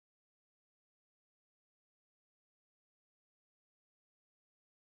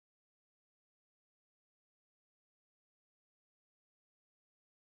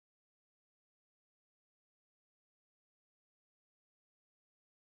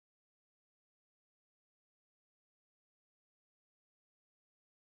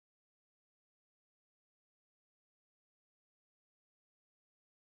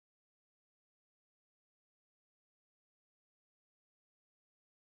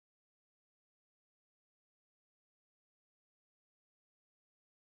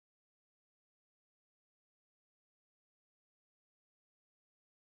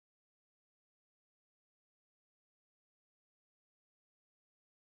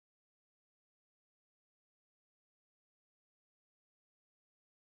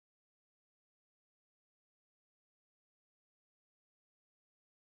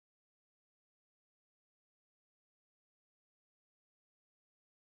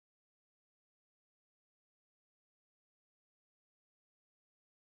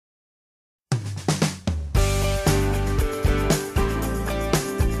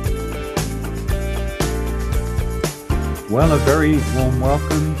Well, a very warm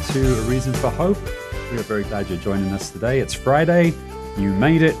welcome to A Reason for Hope. We are very glad you're joining us today. It's Friday. You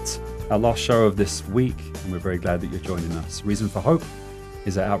made it. Our last show of this week, and we're very glad that you're joining us. Reason for Hope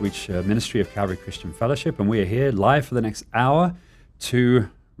is an outreach ministry of Calvary Christian Fellowship, and we are here live for the next hour to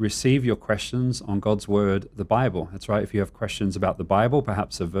receive your questions on God's Word, the Bible. That's right. If you have questions about the Bible,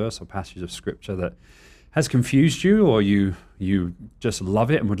 perhaps a verse or passage of Scripture that has confused you, or you just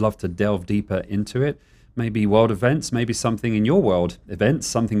love it and would love to delve deeper into it, maybe world events, maybe something in your world events,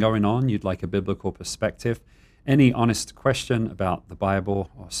 something going on, you'd like a biblical perspective, any honest question about the Bible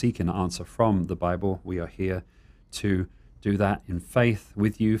or seek an answer from the Bible, we are here to do that in faith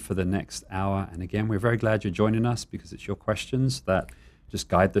with you for the next hour. And again, we're very glad you're joining us because it's your questions that just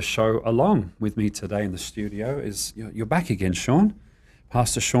guide the show along. With me today in the studio is, you're back again, Sean.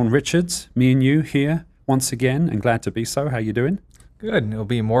 Pastor Sean Richards, me and you here once again, and glad to be so. How you doing? Good. It'll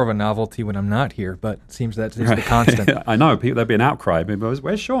be more of a novelty when I'm not here, but it seems that is the constant. I know. There'll be an outcry.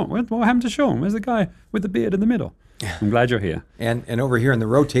 Where's Sean? What happened to Sean? Where's the guy with the beard in the middle? I'm glad you're here. And over here in the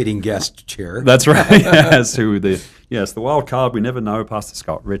rotating guest chair. That's right. Yes, the wild card. We never know. Pastor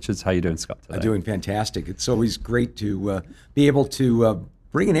Scott Richards. How you doing, Scott, today? Doing fantastic. It's always great to be able to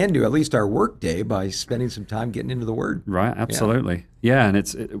bring an end to at least our work day by spending some time getting into the Word. Right. Absolutely. Yeah.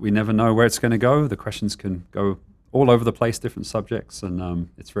 And we never know where it's going to go. The questions can go all over the place, different subjects, and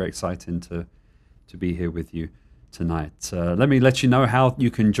it's very exciting to be here with you tonight. Let me let you know how you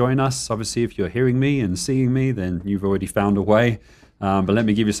can join us. Obviously, if you're hearing me and seeing me, then you've already found a way. But let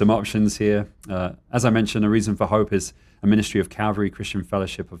me give you some options here. As I mentioned, A Reason for Hope is a ministry of Calvary Christian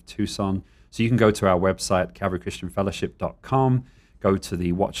Fellowship of Tucson. So you can go to our website, calvarychristianfellowship.com, go to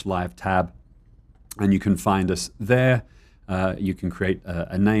the Watch Live tab, and you can find us there. You can create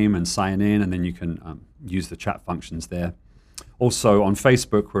a name and sign in, and then you can use the chat functions there. Also on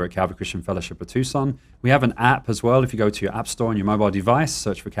Facebook, we're at Calvary Christian Fellowship of Tucson. We have an app as well. If you go to your app store on your mobile device,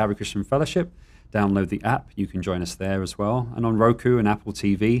 search for Calvary Christian Fellowship, download the app. You can join us there as well. And on Roku and Apple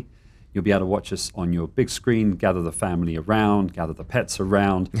TV, you'll be able to watch us on your big screen, gather the family around, gather the pets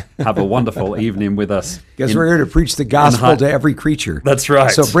around, have a wonderful evening with us. Because we're here to preach the gospel to every creature. That's right.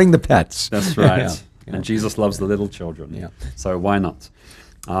 So bring the pets. That's right. Yeah. And Jesus loves the little children. Yeah. So why not?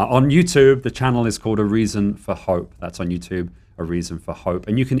 On YouTube, the channel is called A Reason for Hope. That's on YouTube, A Reason for Hope.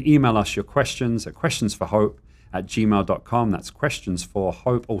 And you can email us your questions at questionsforhope@gmail.com. That's questions for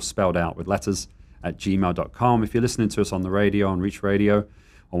hope, all spelled out with letters, at gmail.com. If you're listening to us on the radio, on Reach Radio,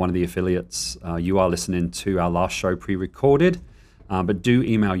 or one of the affiliates, you are listening to our last show pre-recorded. But do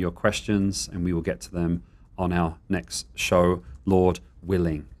email your questions, and we will get to them on our next show, Lord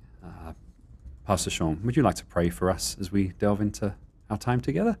willing. Pastor Sean, would you like to pray for us as we delve into our time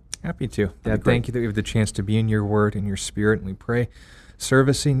together? Happy to. Dad, thank you that we have the chance to be in your Word and your Spirit, and we pray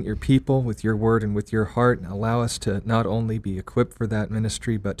servicing your people with your Word and with your heart, and allow us to not only be equipped for that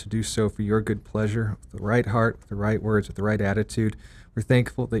ministry, but to do so for your good pleasure, with the right heart, with the right words, with the right attitude. We're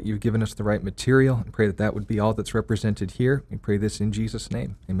thankful that you've given us the right material, and pray that that would be all that's represented here. We pray this in Jesus'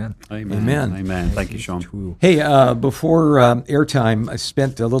 name. Amen. Amen. Amen. Amen. Thank you, Sean. Hey, before airtime, I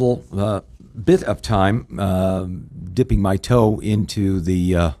spent a little bit of time dipping my toe into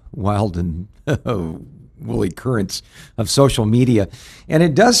the wild and woolly currents of social media. And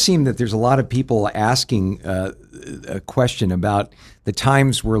it does seem that there's a lot of people asking a question about the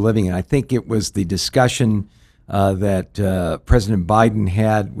times we're living in. I think it was the discussion that President Biden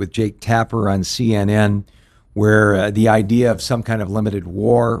had with Jake Tapper on CNN, where the idea of some kind of limited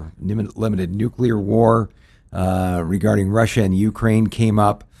nuclear war regarding Russia and Ukraine came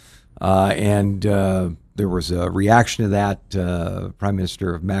up. And there was a reaction to that. Prime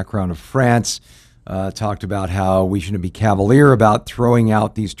Minister Macron of France talked about how we shouldn't be cavalier about throwing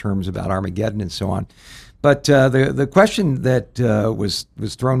out these terms about Armageddon and so on. But the question that was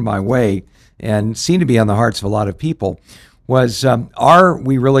thrown my way and seemed to be on the hearts of a lot of people was, are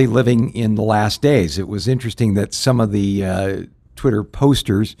we really living in the last days? It was interesting that some of the Twitter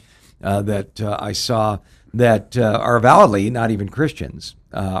posters that I saw that are validly not even Christians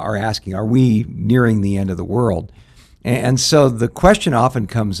are asking, are we nearing the end of the world? And so the question often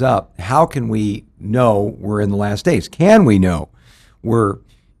comes up, how can we know we're in the last days? Can we know we're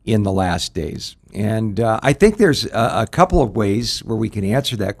in the last days? And I think there's a couple of ways where we can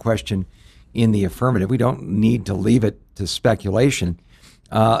answer that question in the affirmative. We don't need to leave it to speculation.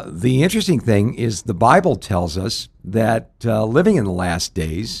 The interesting thing is the Bible tells us that living in the last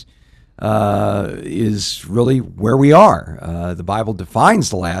days is really where we are. The Bible defines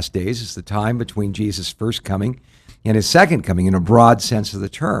the last days as the time between Jesus' first coming and his second coming in a broad sense of the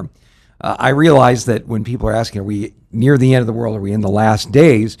term. I realize that when people are asking, are we near the end of the world, are we in the last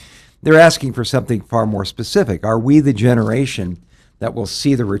days, they're asking for something far more specific. Are we the generation that will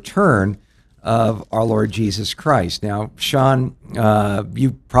see the return of our Lord Jesus Christ? Now, Sean,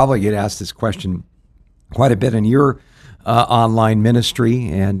 you probably get asked this question quite a bit in your online ministry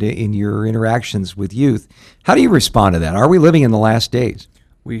and in your interactions with youth. How do you respond to that? Are we living in the last days?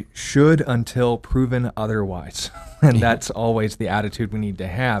 We should until proven otherwise. And that's always the attitude we need to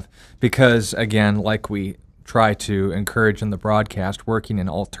have because, again, like we try to encourage in the broadcast, working in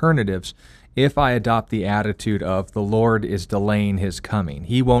alternatives, if I adopt the attitude of the Lord is delaying his coming,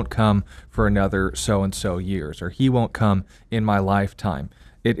 he won't come for another so-and-so years, or he won't come in my lifetime,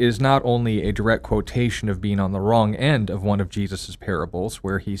 it is not only a direct quotation of being on the wrong end of one of Jesus' parables,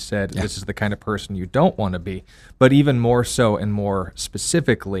 where he said, this is the kind of person you don't want to be, but even more so and more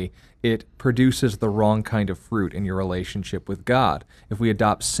specifically, it produces the wrong kind of fruit in your relationship with God. If we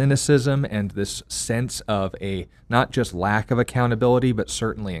adopt cynicism and this sense of a not just lack of accountability, but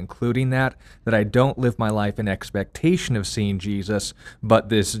certainly including that I don't live my life in expectation of seeing Jesus, but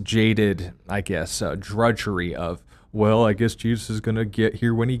this jaded, I guess, drudgery of, well, I guess Jesus is going to get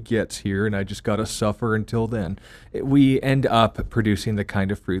here when he gets here, and I just got to suffer until then. We end up producing the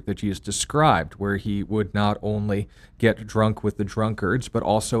kind of fruit that Jesus described, where he would not only get drunk with the drunkards, but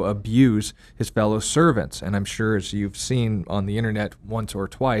also abuse his fellow servants. And I'm sure, as you've seen on the internet once or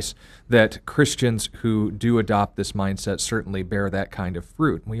twice, that Christians who do adopt this mindset certainly bear that kind of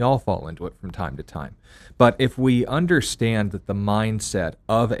fruit. We all fall into it from time to time. But if we understand that the mindset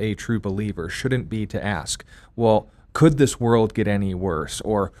of a true believer shouldn't be to ask, well, could this world get any worse?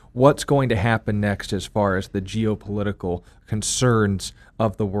 Or what's going to happen next as far as the geopolitical concerns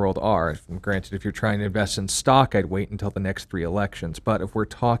of the world are? Granted, if you're trying to invest in stock, I'd wait until the next 3 elections. But if we're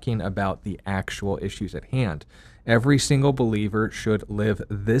talking about the actual issues at hand, every single believer should live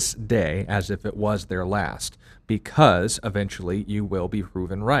this day as if it was their last, because eventually you will be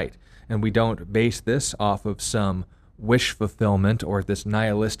proven right. And we don't base this off of some wish fulfillment or this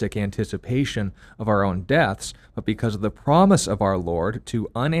nihilistic anticipation of our own deaths, but because of the promise of our Lord to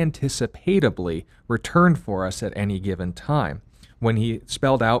unanticipatably return for us at any given time. When he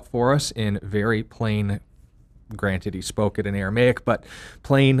spelled out for us in very plain, granted he spoke it in Aramaic, but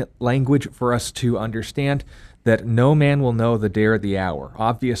plain language for us to understand, that no man will know the day or the hour.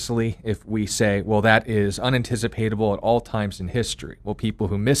 Obviously, if we say, well, that is unanticipatable at all times in history, well, people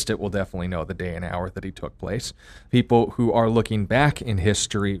who missed it will definitely know the day and hour that he took place. People who are looking back in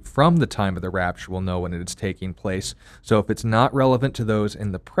history from the time of the rapture will know when it is taking place. So if it's not relevant to those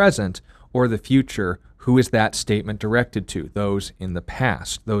in the present or the future, who is that statement directed to? Those in the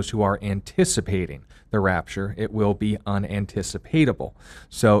past, those who are anticipating the rapture. It will be unanticipatable.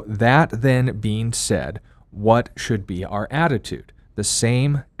 So that then being said, what should be our attitude? The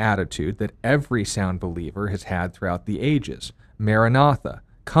same attitude that every sound believer has had throughout the ages. Maranatha,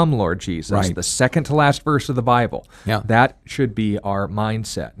 come Lord Jesus, right. The second to last verse of the Bible. Yeah. That should be our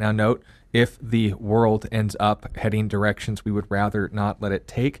mindset. Now note, if the world ends up heading directions we would rather not let it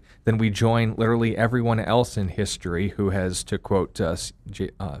take, then we join literally everyone else in history who has, to quote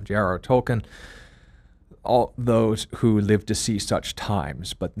J.R.R. Tolkien, all those who live to see such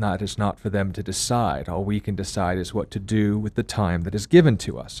times, but that is not for them to decide. All we can decide is what to do with the time that is given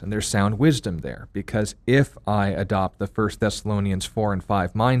to us, and there's sound wisdom there, because if I adopt the 1 Thessalonians 4 and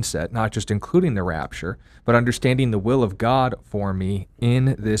 5 mindset, not just including the rapture, but understanding the will of God for me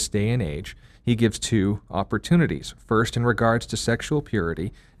in this day and age, he gives 2 opportunities. First, in regards to sexual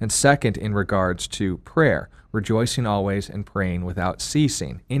purity, and second, in regards to prayer, rejoicing always and praying without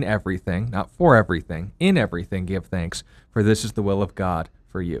ceasing. In everything, not for everything, in everything give thanks, for this is the will of God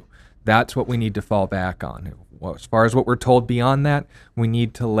for you. That's what we need to fall back on. Well, as far as what we're told beyond that, we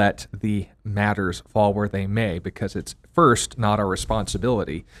need to let the matters fall where they may, because it's first, not our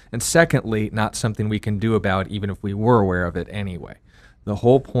responsibility, and secondly, not something we can do about even if we were aware of it anyway. The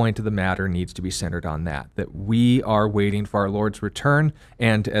whole point of the matter needs to be centered on that we are waiting for our Lord's return,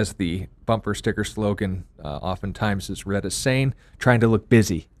 and as the bumper sticker slogan oftentimes is read as saying, trying to look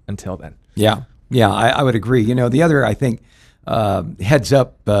busy until then. Yeah, I would agree. You know, the other, I think, heads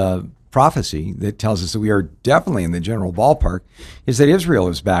up prophecy that tells us that we are definitely in the general ballpark is that Israel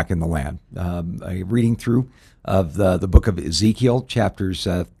is back in the land. A reading through of the book of Ezekiel, chapters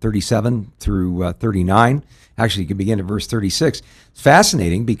 37 through 39. Actually, you can begin at verse 36. It's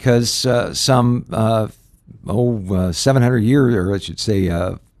fascinating because some 700 years, or I should say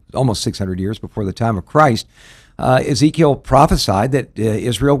almost 600 years before the time of Christ, Ezekiel prophesied that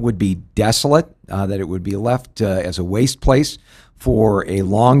Israel would be desolate, that it would be left as a waste place for a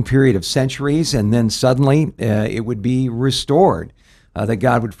long period of centuries, and then suddenly it would be restored. that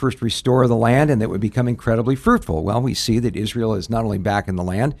God would first restore the land and that it would become incredibly fruitful. Well, we see that Israel is not only back in the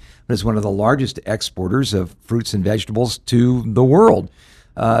land, but is one of the largest exporters of fruits and vegetables to the world.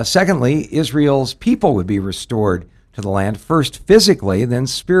 Secondly, Israel's people would be restored to the land, first physically, then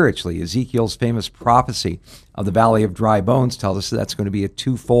spiritually. Ezekiel's famous prophecy of the Valley of Dry Bones tells us that's going to be a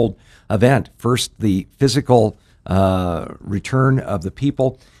twofold event. First, the physical return of the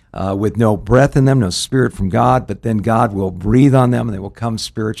people with no breath in them, no spirit from God, but then God will breathe on them and they will come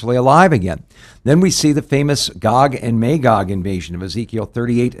spiritually alive again. Then we see the famous Gog and Magog invasion of Ezekiel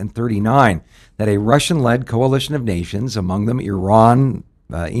 38 and 39, that a Russian-led coalition of nations, among them Iran,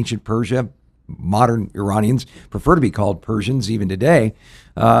 ancient Persia, modern Iranians prefer to be called Persians even today,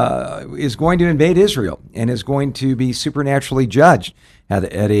 is going to invade Israel and is going to be supernaturally judged at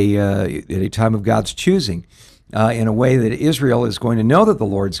a time of God's choosing, in a way that Israel is going to know that the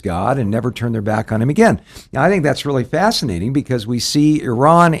Lord's God and never turn their back on him again. Now, I think that's really fascinating because we see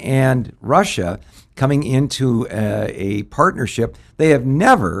Iran and Russia coming into a partnership they have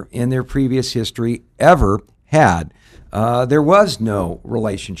never in their previous history ever had. There was no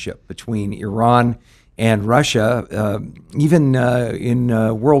relationship between Iran and Russia, even in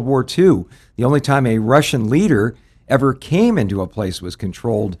World War II. The only time a Russian leader ever came into a place that was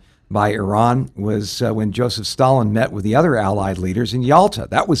controlled by Iran was when Joseph Stalin met with the other Allied leaders in Yalta.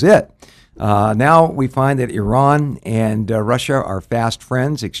 That was it. Now we find that Iran and Russia are fast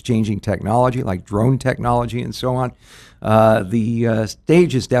friends, exchanging technology like drone technology and so on. The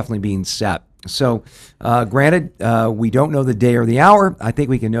stage is definitely being set. So, granted, we don't know the day or the hour. I think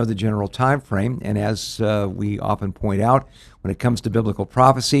we can know the general time frame. And as we often point out, when it comes to biblical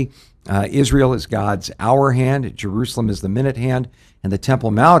prophecy, Israel is God's hour hand, Jerusalem is the minute hand, and the Temple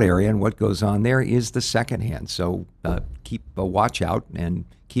Mount area and what goes on there is the second hand. So keep a watch out and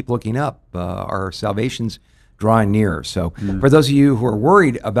keep looking up. Our salvation's drawing near. So for those of you who are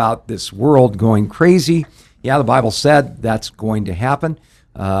worried about this world going crazy, yeah, the Bible said that's going to happen.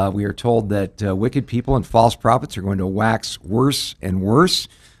 We are told that wicked people and false prophets are going to wax worse and worse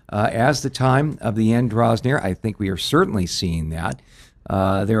as the time of the end draws near. I think we are certainly seeing that.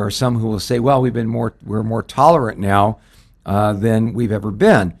 There are some who will say, well, we're more tolerant now than we've ever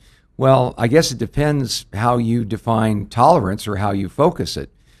been. Well, I guess it depends how you define tolerance or how you focus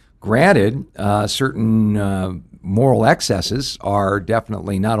it. Granted, certain moral excesses are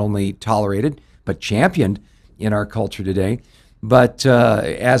definitely not only tolerated, but championed in our culture today. But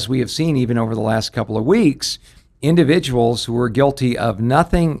as we have seen even over the last couple of weeks, individuals who are guilty of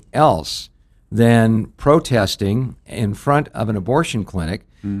nothing else than protesting in front of an abortion clinic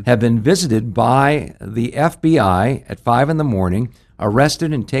have been visited by the FBI at 5 a.m,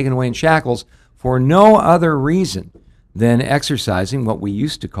 arrested and taken away in shackles for no other reason than exercising what we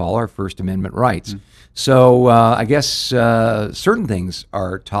used to call our First Amendment rights. So I guess certain things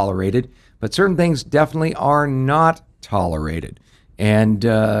are tolerated, but certain things definitely are not tolerated. And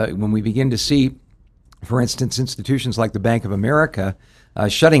when we begin to see, for instance, institutions like the Bank of America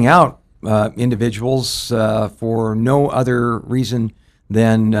shutting out individuals for no other reason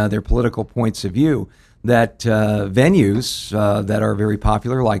than their political points of view, that venues that are very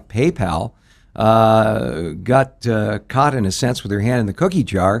popular, like PayPal, got caught in a sense with their hand in the cookie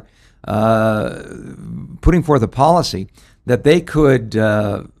jar, putting forth a policy that they could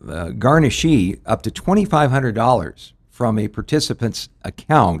garnish up to $2,500 from a participant's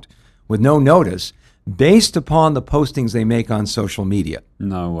account with no notice based upon the postings they make on social media.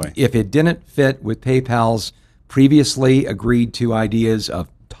 No way. If it didn't fit with PayPal's previously agreed to ideas of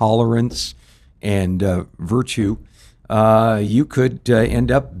tolerance and virtue, you could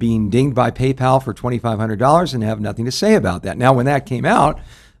end up being dinged by PayPal for $2,500 and have nothing to say about that. Now, when that came out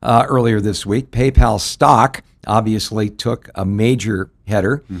earlier this week, PayPal stock obviously took a major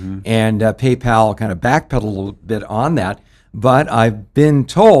header, and PayPal kind of backpedaled a little bit on that. But I've been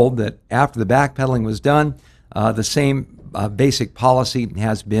told that after the backpedaling was done, the same basic policy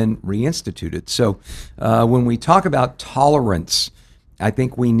has been reinstituted. So when we talk about tolerance, I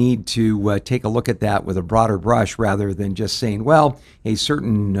think we need to take a look at that with a broader brush rather than just saying, well, a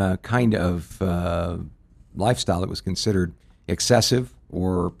certain kind of lifestyle that was considered excessive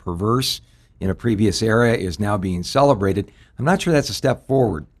or perverse in a previous era is now being celebrated. I'm not sure that's a step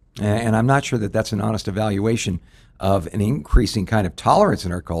forward, and I'm not sure that that's an honest evaluation of an increasing kind of tolerance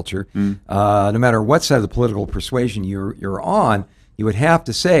in our culture. No matter what side of the political persuasion you're on, you would have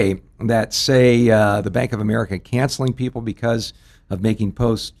to say that, the Bank of America canceling people because of making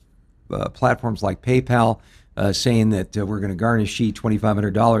posts, platforms like PayPal, saying that we're going to garnish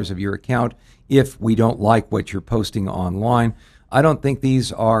 $2,500 of your account if we don't like what you're posting online. I don't think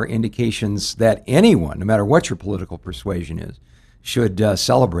these are indications that anyone, no matter what your political persuasion is, should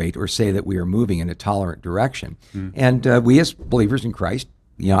celebrate or say that we are moving in a tolerant direction. And we as believers in Christ,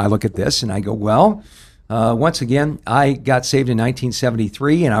 I look at this and I go, well, once again, I got saved in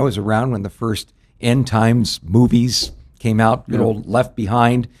 1973, and I was around when the first end times movies came out, good old Left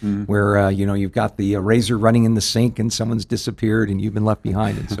Behind, where, you've got the razor running in the sink and someone's disappeared and you've been left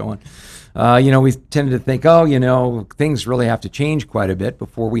behind and so on. We tended to think, things really have to change quite a bit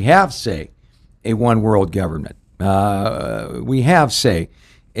before we have, say, a one world government. We have, say,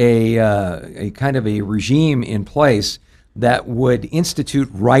 a kind of a regime in place that would institute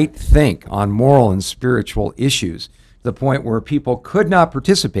right think on moral and spiritual issues, to the point where people could not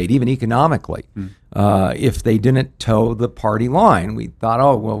participate, even economically, if they didn't toe the party line. We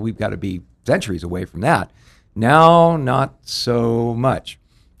thought, we've got to be centuries away from that. Now, not so much.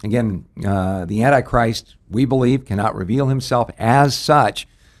 Again, the Antichrist, we believe, cannot reveal himself as such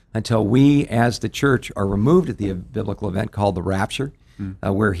until we, as the church, are removed at the biblical event called the rapture,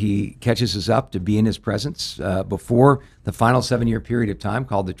 where he catches us up to be in his presence before the final 7-year period of time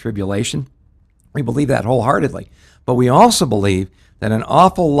called the tribulation. We believe that wholeheartedly. But we also believe that an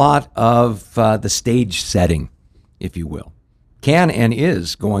awful lot of the stage setting, if you will, can and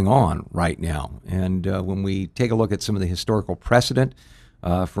is going on right now. And when we take a look at some of the historical precedent,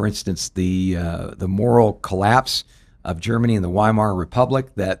 for instance, the moral collapse of Germany and the Weimar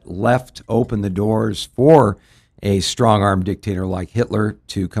Republic that left open the doors for a strong-armed dictator like Hitler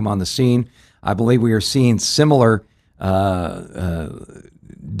to come on the scene, I believe we are seeing similar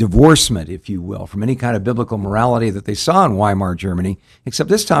divorcement, if you will, from any kind of biblical morality that they saw in Weimar Germany, except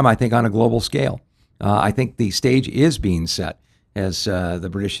this time, I think, on a global scale. I think the stage is being set, as the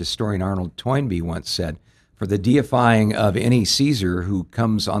British historian Arnold Toynbee once said, for the deifying of any Caesar who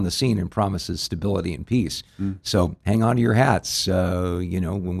comes on the scene and promises stability and peace. So hang on to your hats.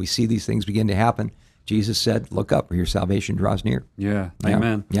 When we see these things begin to happen, Jesus said, look up, for your salvation draws near. Yeah,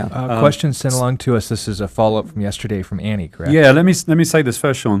 amen. Yeah. Question sent along to us. This is a follow-up from yesterday from Annie, correct? Yeah, let me say this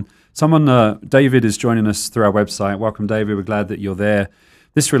first, Sean. Someone, David, is joining us through our website. Welcome, David. We're glad that you're there.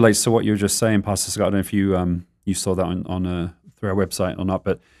 This relates to what you were just saying, Pastor Scott. I don't know if you saw that on through our website or not,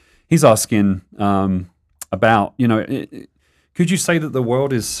 but he's asking about, could you say that the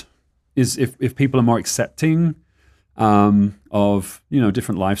world is if people are more accepting of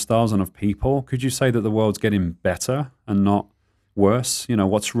different lifestyles and of people, could you say that the world's getting better and not worse?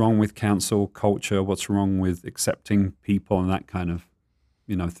 What's wrong with cancel culture? What's wrong with accepting people and that kind of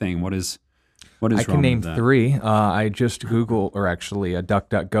thing? What is wrong? I can name with that? 3. I just Google, or actually a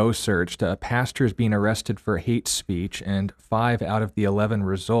DuckDuckGo searched pastors being arrested for hate speech, and 5 out of the 11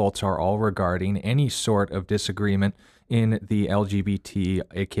 results are all regarding any sort of disagreement in the LGBT,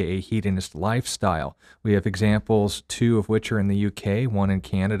 aka hedonist lifestyle. We have examples, 2 of which are in the UK, 1 in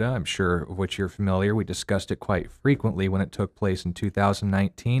Canada, I'm sure of which you're familiar. We discussed it quite frequently when it took place in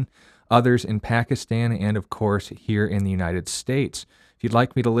 2019. Others in Pakistan, and of course here in the United States. If you'd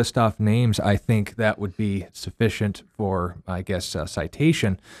like me to list off names, I think that would be sufficient for,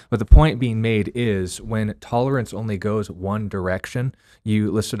 citation. But the point being made is when tolerance only goes one direction, you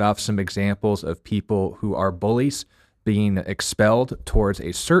listed off some examples of people who are bullies being expelled towards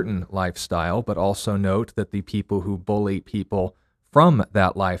a certain lifestyle, but also note that the people who bully people from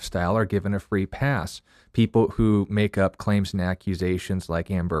that lifestyle are given a free pass. People who make up claims and accusations like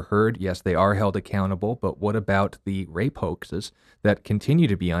Amber Heard, yes, they are held accountable, but what about the rape hoaxes that continue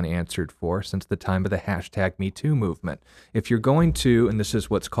to be unanswered for since the time of the hashtag #MeToo movement? If you're going to, and this is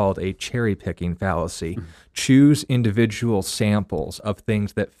what's called a cherry-picking fallacy, choose individual samples of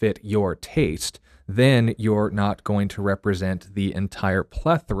things that fit your taste, then you're not going to represent the entire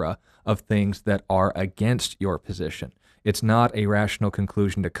plethora of things that are against your position. It's not a rational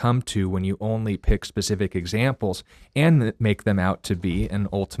conclusion to come to when you only pick specific examples and make them out to be, and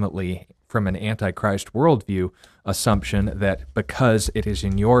ultimately, from an Antichrist worldview, assumption that because it is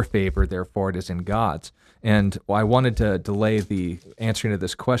in your favor, therefore it is in God's. And I wanted to delay the answering to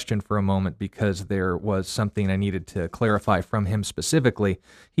this question for a moment because there was something I needed to clarify from him specifically.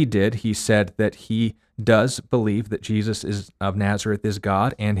 He said that he does believe that Jesus of Nazareth is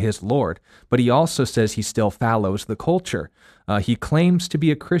God and his Lord, but he also says he still follows the culture. He claims to be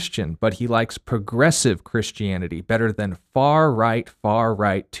a Christian, but he likes progressive Christianity better than far right,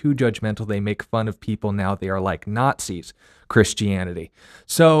 too judgmental. They make fun of people now. They are like Nazis Christianity.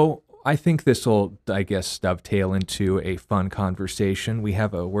 So I think this will, dovetail into a fun conversation. We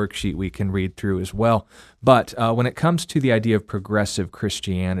have a worksheet we can read through as well. But when it comes to the idea of progressive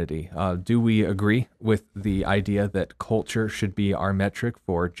Christianity, do we agree with the idea that culture should be our metric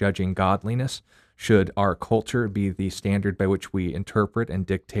for judging godliness? Should our culture be the standard by which we interpret and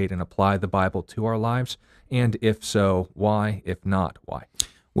dictate and apply the Bible to our lives? And if so, why? If not, why?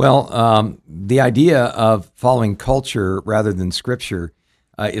 Well, the idea of following culture rather than Scripture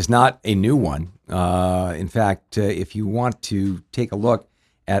is not a new one. In fact, if you want to take a look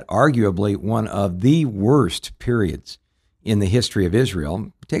at arguably one of the worst periods in the history of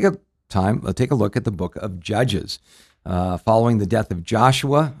Israel, take a look at the book of Judges. Following the death of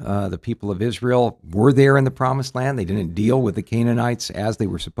Joshua, the people of Israel were there in the Promised Land. They didn't deal with the Canaanites as they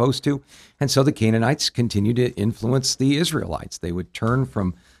were supposed to, and so the Canaanites continued to influence the Israelites. They would turn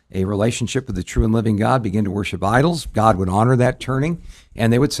from a relationship with the true and living God, begin to worship idols. God would honor that turning,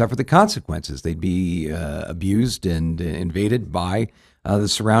 and they would suffer the consequences. They'd be abused and invaded by the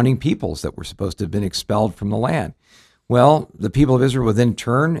surrounding peoples that were supposed to have been expelled from the land. Well, the people of Israel would then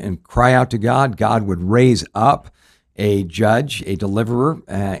turn and cry out to God. God would raise up a judge, a deliverer,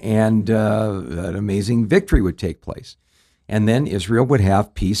 and an amazing victory would take place. And then Israel would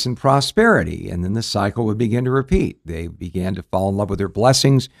have peace and prosperity, and then the cycle would begin to repeat. They began to fall in love with their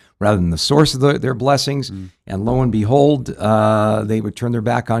blessings rather than the source of their blessings, and lo and behold, they would turn their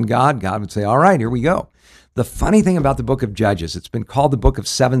back on God. God would say, all right, here we go. The funny thing about the book of Judges, it's been called the book of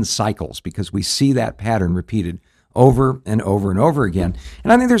 7 cycles because we see that pattern repeated over and over and over again.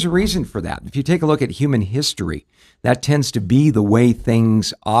 And I think there's a reason for that. If you take a look at human history, that tends to be the way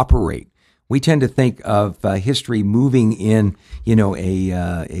things operate. We tend to think of history moving in,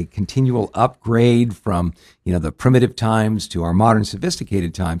 a continual upgrade from, the primitive times to our modern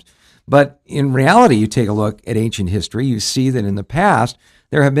sophisticated times. But in reality, you take a look at ancient history, you see that in the past,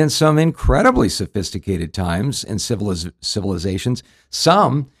 there have been some incredibly sophisticated times and civilizations,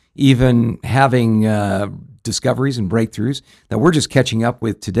 some even having discoveries and breakthroughs that we're just catching up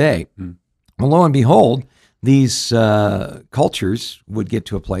with today. Well, lo and behold, these cultures would get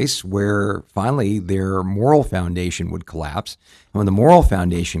to a place where finally their moral foundation would collapse. And when the moral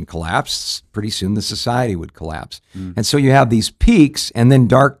foundation collapsed, pretty soon the society would collapse. And so you have these peaks and then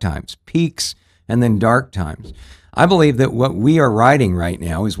dark times, peaks and then dark times. I believe that what we are riding right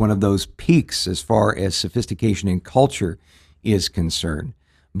now is one of those peaks as far as sophistication in culture is concerned.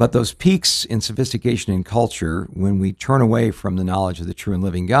 But those peaks in sophistication in culture, when we turn away from the knowledge of the true and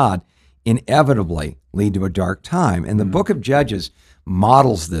living God, inevitably lead to a dark time. And the book of Judges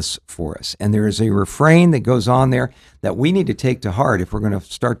models this for us. And there is a refrain that goes on there that we need to take to heart if we're going to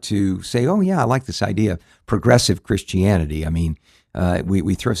start to say, oh yeah, I like this idea of progressive Christianity. I mean,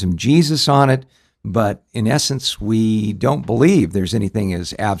 we throw some Jesus on it, but in essence, we don't believe there's anything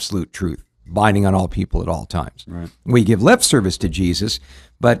as absolute truth, binding on all people at all times. Right. We give lip service to Jesus,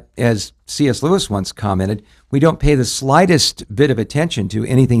 but as C.S. Lewis once commented, we don't pay the slightest bit of attention to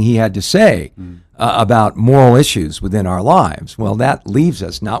anything he had to say about moral issues within our lives. Well, that leaves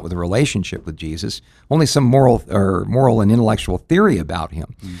us not with a relationship with Jesus, only some moral and intellectual theory about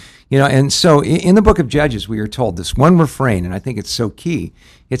him. And so in the book of Judges, we are told this one refrain, and I think it's so key.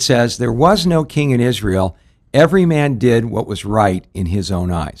 It says, "There was no king in Israel. Every man did what was right in his own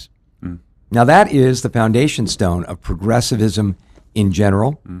eyes." Now, that is the foundation stone of progressivism in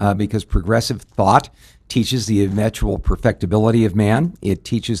general, because progressive thought teaches the eventual perfectibility of man. It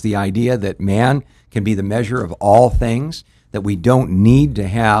teaches the idea that man can be the measure of all things, that we don't need to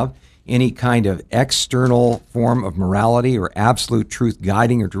have any kind of external form of morality or absolute truth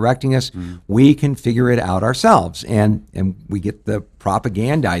guiding or directing us. We can figure it out ourselves. And we get the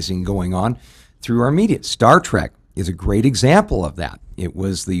propagandizing going on through our media. Star Trek is a great example of that. It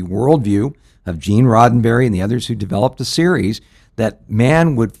was the worldview of Gene Roddenberry and the others who developed a series that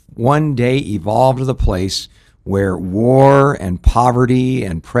man would one day evolve to the place where war and poverty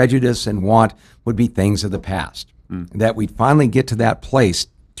and prejudice and want would be things of the past. That we'd finally get to that place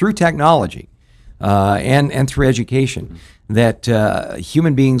through technology and through education, that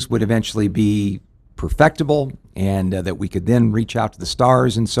human beings would eventually be perfectible and that we could then reach out to the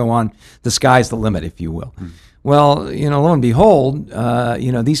stars and so on. The sky's the limit, if you will. Well, lo and behold,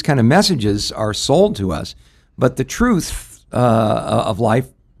 these kind of messages are sold to us, but the truth of life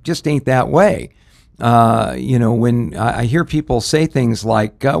just ain't that way. When I hear people say things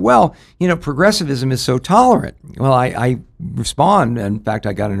like, progressivism is so tolerant. Well, I respond. In fact,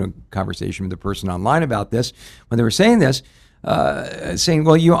 I got into a conversation with a person online about this when they were saying this, saying,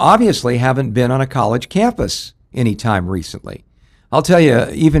 well, you obviously haven't been on a college campus any time recently. I'll tell you,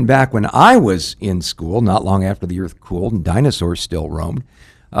 even back when I was in school, not long after the earth cooled and dinosaurs still roamed,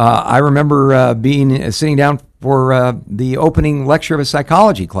 I remember sitting down for the opening lecture of a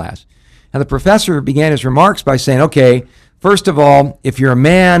psychology class. And the professor began his remarks by saying, okay, first of all, if you're a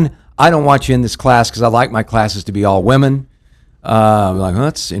man, I don't want you in this class because I like my classes to be all women. I'm like, well,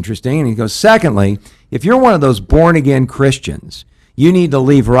 that's interesting. And he goes, secondly, if you're one of those born-again Christians, you need to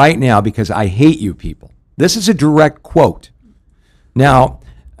leave right now because I hate you people. This is a direct quote. Now,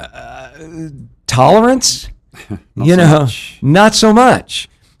 tolerance, not so much.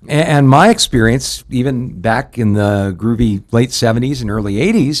 And my experience, even back in the groovy late 70s and early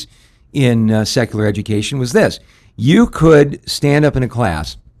 80s in secular education, was this. You could stand up in a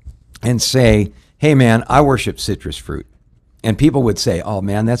class and say, hey, man, I worship citrus fruit. And people would say, oh,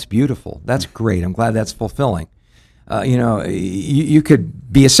 man, that's beautiful. That's great. I'm glad that's fulfilling. You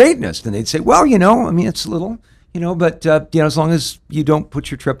could be a Satanist, and they'd say, well, it's a little, but, as long as you don't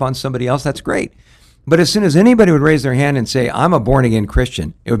put your trip on somebody else, that's great. But as soon as anybody would raise their hand and say, I'm a born-again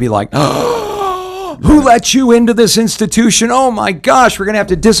Christian, it would be like, oh, who let you into this institution? Oh, my gosh, we're going to have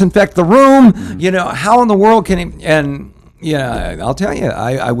to disinfect the room. How in the world can he? And, I'll tell you,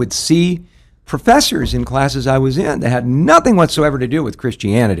 I would see professors in classes I was in that had nothing whatsoever to do with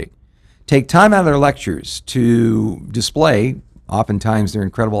Christianity take time out of their lectures to display, oftentimes, their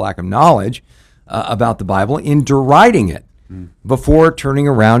incredible lack of knowledge about the Bible in deriding it before turning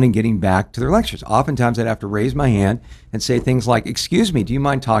around and getting back to their lectures. Oftentimes, I'd have to raise my hand and say things like, excuse me, do you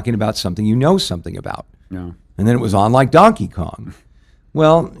mind talking about something you know something about? No. And then it was on like Donkey Kong.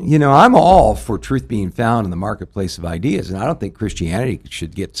 Well, I'm all for truth being found in the marketplace of ideas, and I don't think Christianity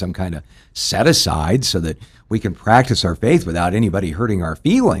should get some kind of set aside so that we can practice our faith without anybody hurting our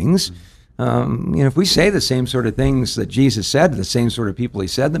feelings. If we say the same sort of things that Jesus said to the same sort of people he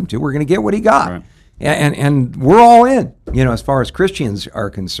said them to, we're going to get what he got. Right. And we're all in, as far as Christians are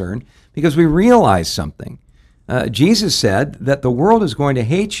concerned, because we realize something. Jesus said that the world is going to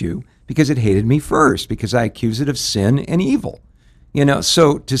hate you because it hated me first, because I accuse it of sin and evil.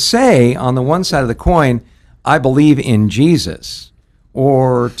 So to say on the one side of the coin, I believe in Jesus,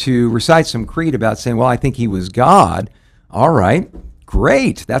 or to recite some creed about saying, well, I think he was God, all right,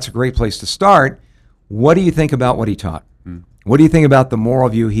 great. That's a great place to start. What do you think about what he taught? What do you think about the moral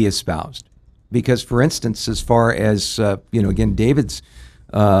view he espoused? Because, for instance, as far as, again, David's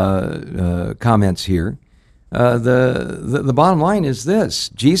comments here, the bottom line is this.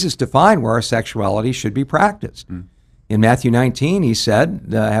 Jesus defined where our sexuality should be practiced. In Matthew 19, he said,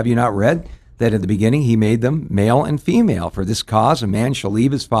 have you not read that at the beginning he made them male and female? For this cause a man shall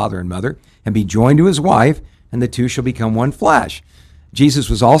leave his father and mother and be joined to his wife, and the two shall become one flesh. Jesus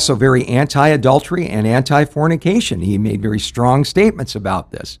was also very anti-adultery and anti-fornication. He made very strong statements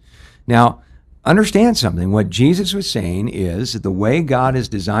about this. Now, understand something. What Jesus was saying is that the way God has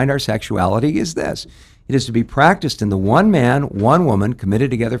designed our sexuality is this. It is to be practiced in the one man, one woman, committed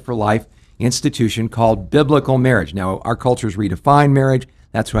together for life institution called biblical marriage. Now, our cultures redefine marriage.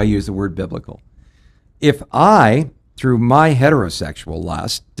 That's why I use the word biblical. If I, through my heterosexual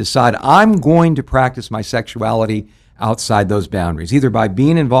lust, decide I'm going to practice my sexuality outside those boundaries, either by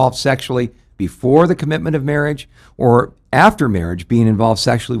being involved sexually before the commitment of marriage or after marriage, being involved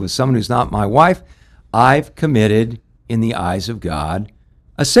sexually with someone who's not my wife, I've committed, in the eyes of God,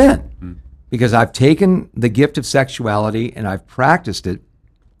 a sin. Because I've taken the gift of sexuality and I've practiced it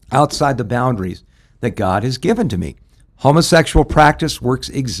outside the boundaries that God has given to me. Homosexual practice works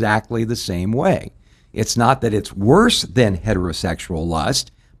exactly the same way. It's not that it's worse than heterosexual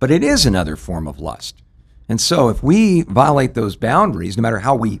lust, but it is another form of lust. And so if we violate those boundaries, no matter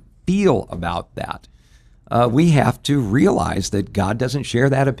how we feel about that, we have to realize that God doesn't share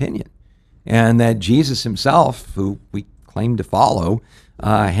that opinion, and that Jesus himself, who we claim to follow,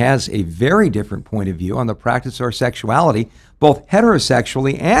 has a very different point of view on the practice of our sexuality, both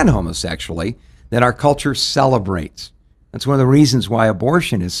heterosexually and homosexually, that our culture celebrates. That's one of the reasons why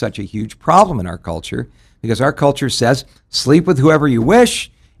abortion is such a huge problem in our culture, because our culture says, sleep with whoever you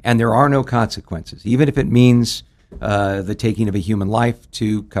wish, and there are no consequences, even if it means the taking of a human life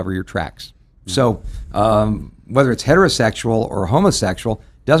to cover your tracks. So whether it's heterosexual or homosexual,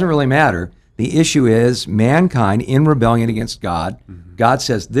 doesn't really matter. The issue is mankind in rebellion against God. God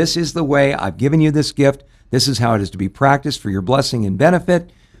says, this is the way, I've given you this gift, this is how it is to be practiced for your blessing and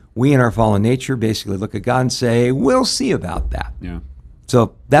benefit. We in our fallen nature basically look at God and say, we'll see about that. Yeah.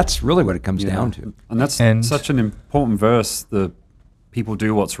 So that's really what it comes down to. And that's such an important verse, the people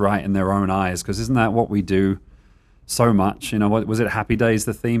do what's right in their own eyes, because isn't that what we do so much? What was it, Happy Days,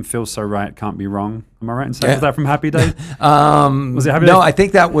 the theme, feels so right, can't be wrong? Am I right in saying, was that from Happy Days? Was it Happy Days? No, I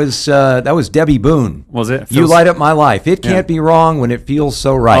think that was Debbie Boone. Was it? You light up my life. It can't be wrong when it feels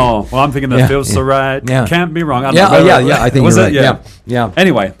so right. Oh, well, I'm thinking that feels so right, can't be wrong. I think was you're it? right. Yeah.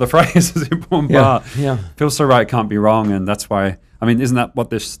 Anyway, the phrase is the important part. Yeah. Feels so right, can't be wrong, and that's why, isn't that what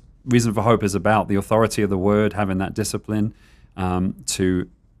this Reason for Hope is about? The authority of the word, having that discipline to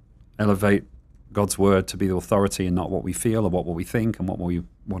elevate God's word to be the authority and not what we feel or what we think and what we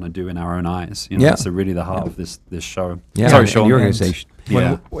want to do in our own eyes. That's really the heart of this show. Yeah, Sorry, Sean. the organization.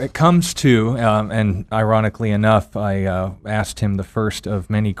 When it comes to, and ironically enough, I asked him the first of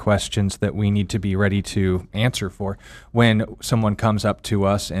many questions that we need to be ready to answer for when someone comes up to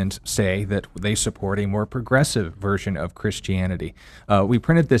us and say that they support a more progressive version of Christianity. We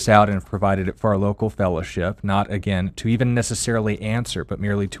printed this out and provided it for our local fellowship, not, again, to even necessarily answer, but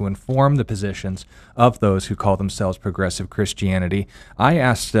merely to inform the positions of those who call themselves progressive Christianity. I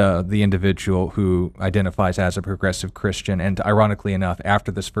asked the individual who identifies as a progressive Christian, and ironically enough,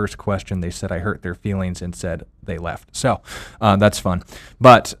 after this first question, they said I hurt their feelings and said they left. So that's fun.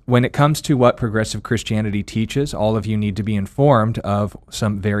 But when it comes to what progressive Christianity teaches, all of you need to be informed of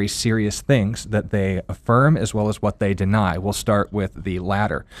some very serious things that they affirm as well as what they deny. We'll start with the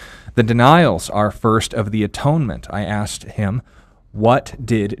latter. The denials are first of the atonement. I asked him, what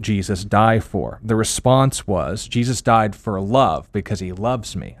did Jesus die for? The response was, Jesus died for love because he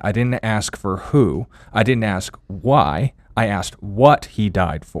loves me. I didn't ask for who. I didn't ask why. I asked what he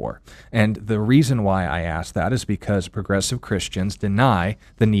died for. And the reason why I asked that is because progressive Christians deny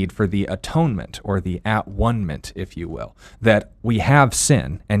the need for the atonement, or the at-one-ment, if you will, that we have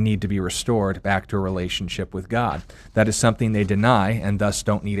sin and need to be restored back to a relationship with God. That is something they deny and thus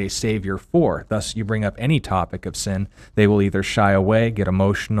don't need a Savior for. Thus, you bring up any topic of sin, they will either shy away, get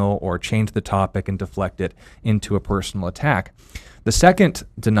emotional, or change the topic and deflect it into a personal attack. The second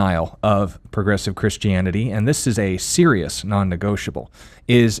denial of progressive Christianity, and this is a serious non-negotiable,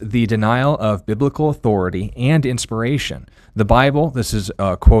 is the denial of biblical authority and inspiration. The Bible, this is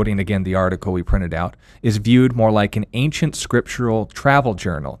quoting again the article we printed out, is viewed more like an ancient scriptural travel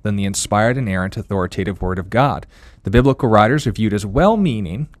journal than the inspired, inerrant, authoritative Word of God. The biblical writers are viewed as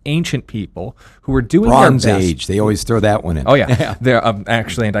well-meaning, ancient people who were doing Bronze their best. Age. They always throw that one in. Oh, yeah. They're,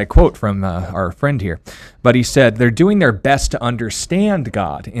 actually, and I quote from our friend here, but he said, they're doing their best to understand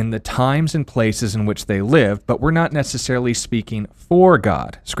God in the times and places in which they live, but we're not necessarily speaking for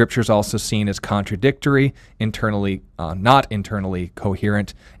God. Scripture is also seen as contradictory, internally not internally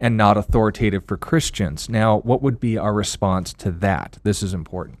coherent, and not authoritative for Christians. Now, what would be our response to that? This is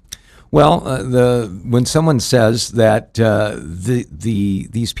important. Well, when someone says that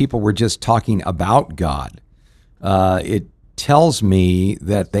these people were just talking about God, it tells me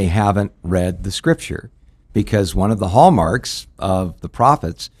that they haven't read the Scripture, because one of the hallmarks of the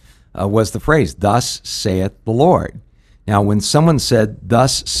prophets was the phrase, "Thus saith the Lord." Now, when someone said,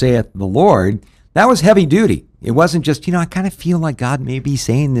 "Thus saith the Lord," that was heavy duty. It wasn't just, I kind of feel like God may be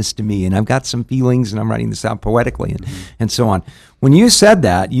saying this to me, and I've got some feelings, and I'm writing this out poetically, and so on. When you said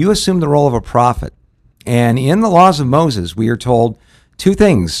that, you assumed the role of a prophet. And in the laws of Moses, we are told two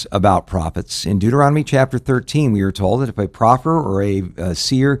things about prophets. In Deuteronomy chapter 13, we are told that if a prophet or a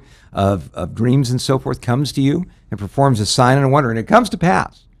seer of dreams and so forth comes to you and performs a sign and a wonder, and it comes to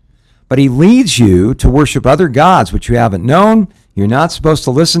pass, but he leads you to worship other gods which you haven't known, you're not supposed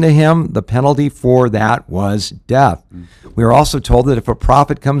to listen to him. The penalty for that was death. We are also told that if a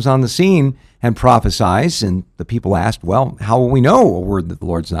prophet comes on the scene and prophesies, and the people asked, well, how will we know a word that the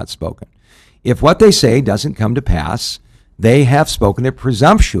Lord's not spoken? If what they say doesn't come to pass, they have spoken it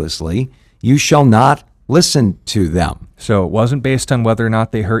presumptuously. You shall not listen to them. So it wasn't based on whether or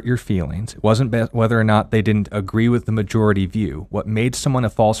not they hurt your feelings. It wasn't whether or not they didn't agree with the majority view. What made someone a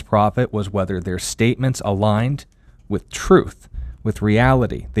false prophet was whether their statements aligned with truth, with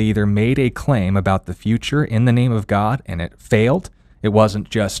reality. They either made a claim about the future in the name of God and it failed. It wasn't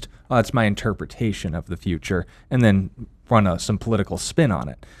just, it's my interpretation of the future, and then run some political spin on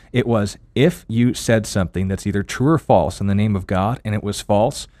it. It was, if you said something that's either true or false in the name of God and it was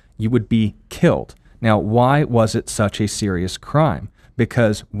false, you would be killed. Now, why was it such a serious crime?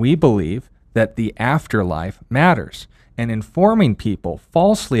 Because we believe that the afterlife matters. And informing people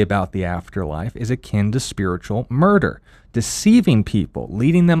falsely about the afterlife is akin to spiritual murder. Deceiving people,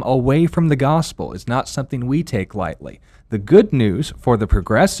 leading them away from the gospel, is not something we take lightly. The good news for the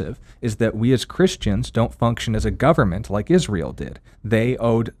progressive is that we as Christians don't function as a government like Israel did. They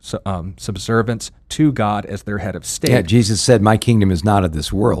owed subservience to God as their head of state. Yeah, Jesus said, my kingdom is not of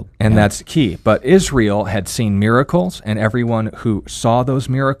this world. And that's key. But Israel had seen miracles, and everyone who saw those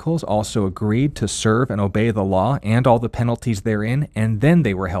miracles also agreed to serve and obey the law and all the penalties therein, and then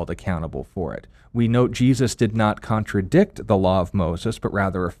they were held accountable for it. We note Jesus did not contradict the law of Moses, but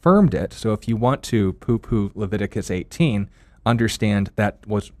rather affirmed it. So if you want to poo-poo Leviticus 18, understand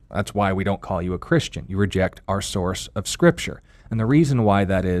that's why we don't call you a Christian. You reject our source of Scripture. And the reason why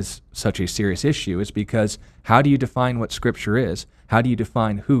that is such a serious issue is because how do you define what Scripture is? How do you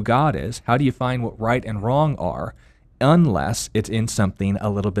define who God is? How do you define what right and wrong are? unless it's in something a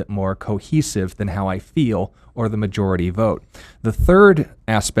little bit more cohesive than how I feel or the majority vote. The third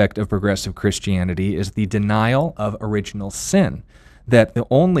aspect of progressive Christianity is the denial of original sin, that the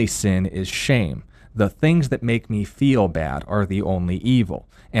only sin is shame. The things that make me feel bad are the only evil.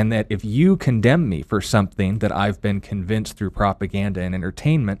 And that if you condemn me for something that I've been convinced through propaganda and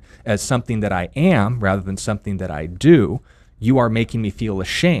entertainment as something that I am rather than something that I do, you are making me feel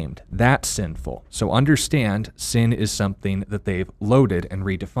ashamed. That's sinful. So understand, sin is something that they've loaded and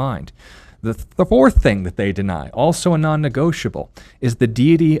redefined. The fourth thing that they deny, also a non-negotiable, is the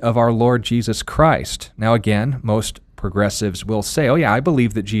deity of our Lord Jesus Christ. Now again, most progressives will say, oh yeah, I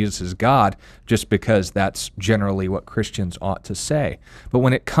believe that Jesus is God, just because that's generally what Christians ought to say. But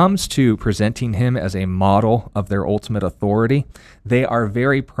when it comes to presenting him as a model of their ultimate authority, they are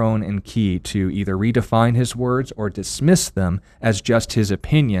very prone and key to either redefine his words or dismiss them as just his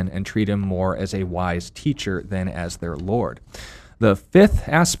opinion and treat him more as a wise teacher than as their Lord. The fifth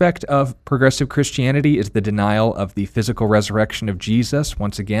aspect of progressive Christianity is the denial of the physical resurrection of Jesus.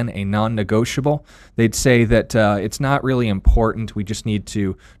 Once again, a non-negotiable. They'd say that it's not really important. We just need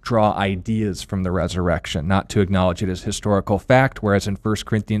to draw ideas from the resurrection, not to acknowledge it as historical fact, whereas in 1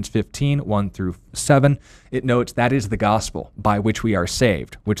 Corinthians 15, 1 through 7, it notes that is the gospel by which we are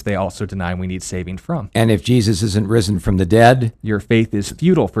saved, which they also deny we need saving from. And if Jesus isn't risen from the dead, your faith is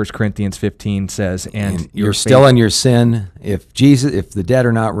futile, 1 Corinthians 15 says, and you're still in your sin. If the dead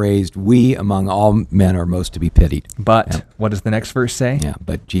are not raised, we among all men are most to be pitied. But what does the next verse say? Yeah,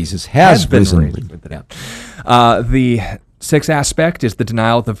 but Jesus has been risen. raised with the dead. The sixth aspect is the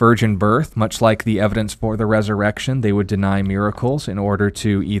denial of the virgin birth. Much like the evidence for the resurrection, they would deny miracles in order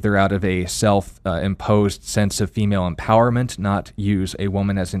to, either out of a self-imposed sense of female empowerment, not use a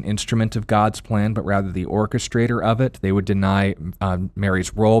woman as an instrument of God's plan, but rather the orchestrator of it. They would deny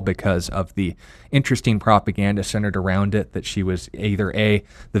Mary's role because of the interesting propaganda centered around it, that she was either A,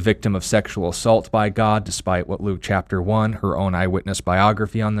 the victim of sexual assault by God, despite what Luke chapter 1, her own eyewitness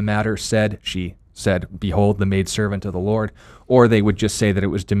biography on the matter, said. She said, "Behold, the maidservant of the Lord," or they would just say that it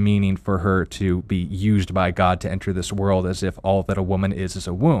was demeaning for her to be used by God to enter this world, as if all that a woman is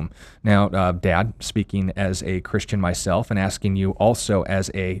a womb. Now, Dad, speaking as a Christian myself and asking you also as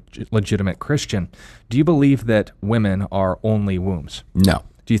a legitimate Christian, do you believe that women are only wombs? No.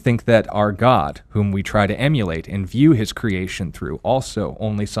 Do you think that our God, whom we try to emulate and view his creation through, also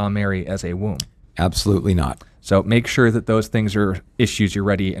only saw Mary as a womb? Absolutely not. So make sure that those things are issues you're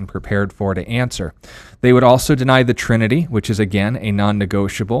ready and prepared for to answer. They would also deny the Trinity, which is, again, a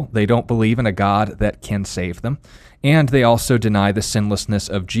non-negotiable. They don't believe in a God that can save them. And they also deny the sinlessness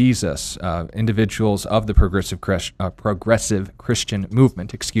of Jesus. Individuals of the progressive Christian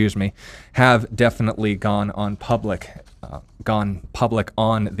movement, have definitely gone public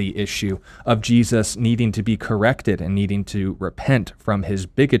on the issue of Jesus needing to be corrected and needing to repent from his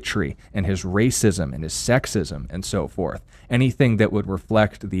bigotry and his racism and his sexism and so forth. Anything that would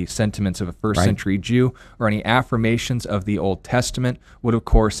reflect the sentiments of a first-century Jew or any affirmations of the Old Testament would, of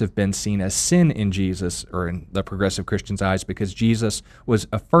course, have been seen as sin in Jesus, or in the progressive Christians' eyes, because Jesus was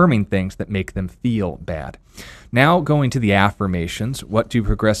affirming things that make them feel bad. Now, going to the affirmations, what do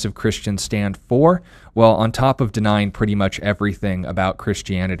progressive Christians stand for? Well, on top of denying pretty much everything about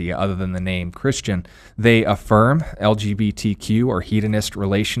Christianity other than the name Christian, they affirm LGBTQ or hedonist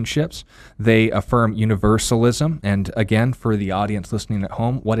relationships. They affirm universalism. And again, for the audience listening at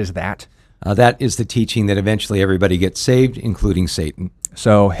home, what is that? That is the teaching that eventually everybody gets saved, including Satan.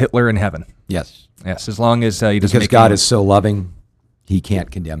 So Hitler in heaven. Yes. Yes, as long as he doesn't Because God is so loving, he can't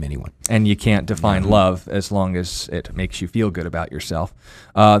condemn anyone. And you can't define love as long as it makes you feel good about yourself.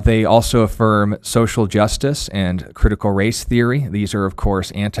 They also affirm social justice and critical race theory. These are, of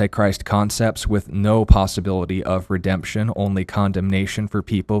course, Antichrist concepts with no possibility of redemption, only condemnation for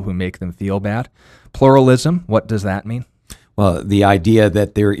people who make them feel bad. Pluralism, what does that mean? Well, the idea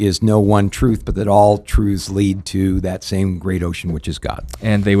that there is no one truth, but that all truths lead to that same great ocean, which is God.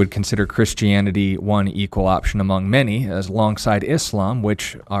 And they would consider Christianity one equal option among many, as alongside Islam,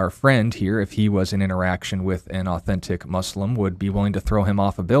 which our friend here, if he was in interaction with an authentic Muslim, would be willing to throw him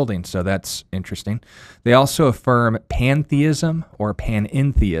off a building. So that's interesting. They also affirm pantheism or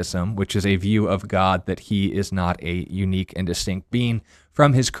panentheism, which is a view of God that he is not a unique and distinct being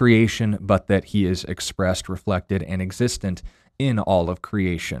from his creation, but that he is expressed, reflected, and existent in all of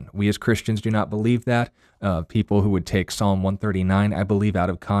creation. We as Christians do not believe that. People who would take Psalm 139, I believe, out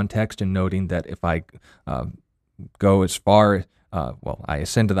of context and noting that if I go as far, I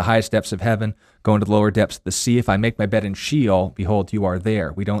ascend to the highest depths of heaven, go into the lower depths of the sea. If I make my bed in Sheol, behold, you are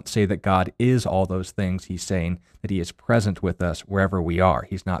there. We don't say that God is all those things. He's saying that he is present with us wherever we are.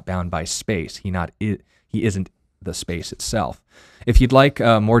 He's not bound by space. He isn't the space itself. If you'd like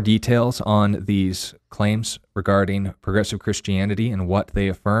more details on these claims regarding progressive Christianity and what they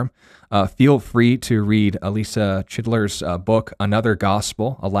affirm, feel free to read Elisa Chidler's book, Another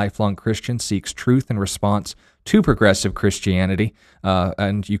Gospel, A Lifelong Christian Seeks Truth in Response to Progressive Christianity.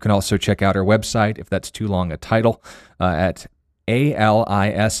 And you can also check out her website, if that's too long a title, at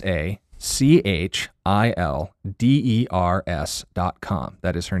ALISACHILDERS.com.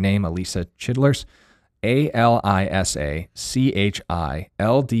 That is her name, Elisa Chidler's,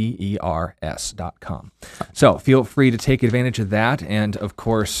 ALISACHILDERS.com. So feel free to take advantage of that. And of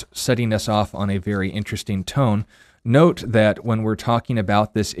course, setting us off on a very interesting tone, note that when we're talking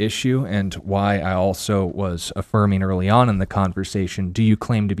about this issue, and why I also was affirming early on in the conversation, do you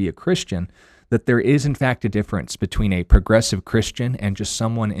claim to be a Christian, that there is in fact a difference between a progressive Christian and just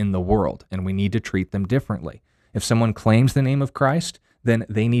someone in the world, and we need to treat them differently. If someone claims the name of Christ, then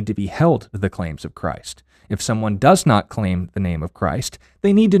they need to be held to the claims of Christ. If someone does not claim the name of Christ,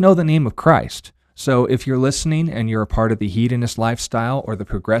 they need to know the name of Christ. So if you're listening and you're a part of the hedonist lifestyle or the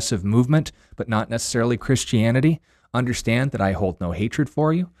progressive movement, but not necessarily Christianity, understand that I hold no hatred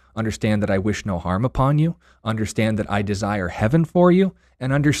for you, understand that I wish no harm upon you, understand that I desire heaven for you,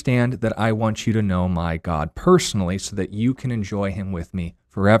 and understand that I want you to know my God personally so that you can enjoy him with me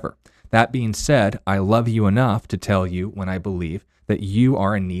forever. That being said, I love you enough to tell you when I believe that you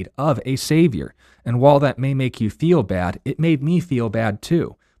are in need of a Savior. And while that may make you feel bad, it made me feel bad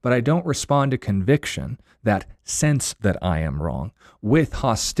too. But I don't respond to conviction, that sense that I am wrong, with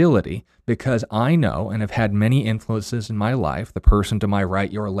hostility, because I know and have had many influences in my life, the person to my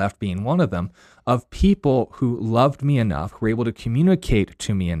right, your left being one of them, of people who loved me enough, who were able to communicate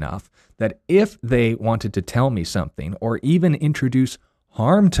to me enough, that if they wanted to tell me something or even introduce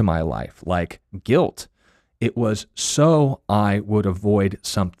harm to my life, like guilt, it was so I would avoid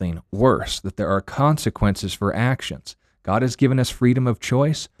something worse, that there are consequences for actions. God has given us freedom of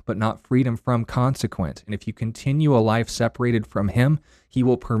choice, but not freedom from consequence. And if you continue a life separated from him, he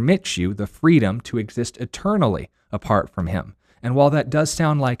will permit you the freedom to exist eternally apart from him. And while that does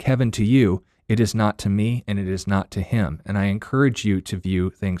sound like heaven to you, it is not to me and it is not to him. And I encourage you to view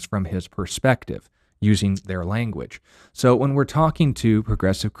things from his perspective, using their language. So when we're talking to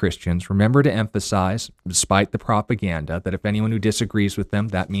progressive Christians, remember to emphasize, despite the propaganda, that if anyone who disagrees with them,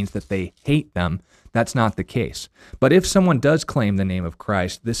 that means that they hate them. That's not the case. But if someone does claim the name of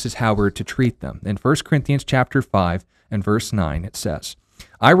Christ, this is how we're to treat them. In 1 Corinthians chapter 5 and verse 9, it says,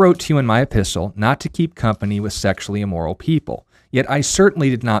 I wrote to you in my epistle not to keep company with sexually immoral people. Yet I certainly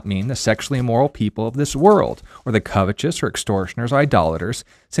did not mean the sexually immoral people of this world, or the covetous or extortioners or idolaters,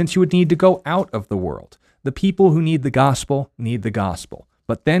 since you would need to go out of the world. The people who need the gospel need the gospel.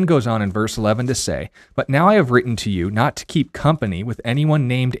 But then goes on in verse 11 to say, but now I have written to you not to keep company with anyone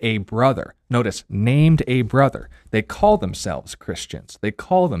named a brother. Notice, named a brother. They call themselves Christians. They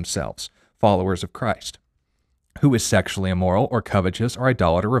call themselves followers of Christ. Who is sexually immoral, or covetous, or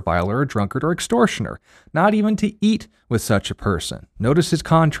idolater, reviler, or drunkard, or extortioner, not even to eat with such a person. Notice his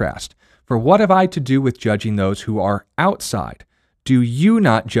contrast. For what have I to do with judging those who are outside? Do you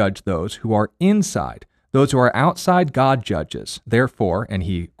not judge those who are inside? Those who are outside, God judges. Therefore, and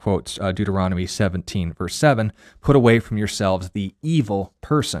he quotes Deuteronomy 17, verse 7, put away from yourselves the evil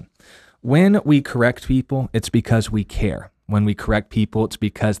person. When we correct people, it's because we care. When we correct people, it's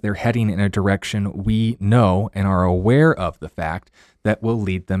because they're heading in a direction we know and are aware of the fact that will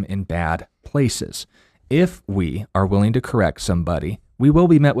lead them in bad places. If we are willing to correct somebody, we will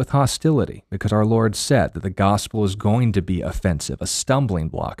be met with hostility, because our Lord said that the gospel is going to be offensive, a stumbling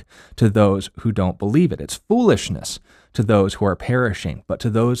block to those who don't believe it. It's foolishness to those who are perishing, but to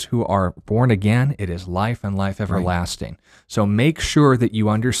those who are born again, it is life and life everlasting. Right. So make sure that you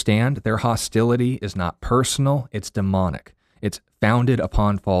understand their hostility is not personal, it's demonic. It's founded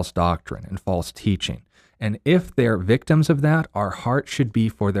upon false doctrine and false teaching. And if they're victims of that, our heart should be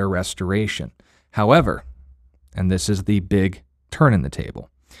for their restoration. However, and this is the big turn in the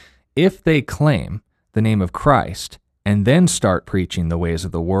table, if they claim the name of Christ and then start preaching the ways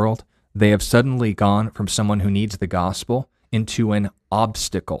of the world, they have suddenly gone from someone who needs the gospel into an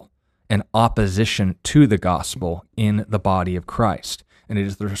obstacle, an opposition to the gospel in the body of Christ. And it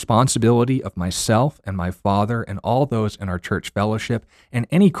is the responsibility of myself and my father and all those in our church fellowship and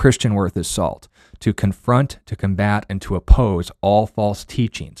any Christian worth his salt to confront, to combat, and to oppose all false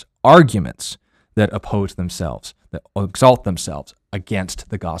teachings, arguments that oppose themselves, that exalt themselves against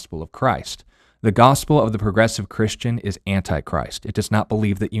the gospel of Christ. The gospel of the progressive Christian is anti-Christ. It does not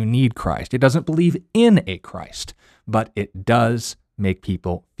believe that you need Christ. It doesn't believe in a Christ, but it does make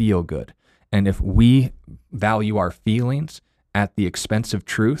people feel good. And if we value our feelings at the expense of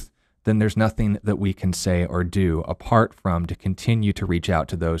truth, then there's nothing that we can say or do apart from to continue to reach out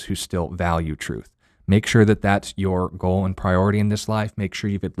to those who still value truth. Make sure that that's your goal and priority in this life. Make sure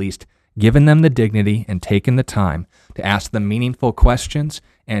you've at least given them the dignity and taken the time to ask them meaningful questions.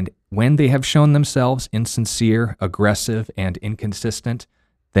 And when they have shown themselves insincere, aggressive, and inconsistent,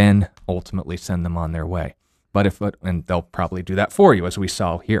 then ultimately send them on their way. And they'll probably do that for you, as we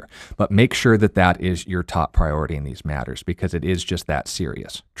saw here. But make sure that that is your top priority in these matters, because it is just that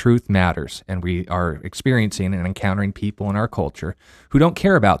serious. Truth matters, and we are experiencing and encountering people in our culture who don't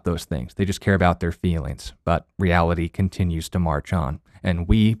care about those things. They just care about their feelings. But reality continues to march on. And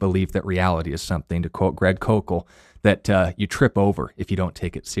we believe that reality is something, to quote Greg Kokel, that you trip over if you don't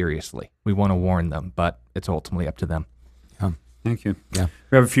take it seriously. We want to warn them, but it's ultimately up to them. Thank you. Yeah.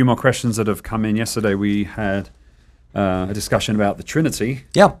 We have a few more questions that have come in. Yesterday we had a discussion about the Trinity.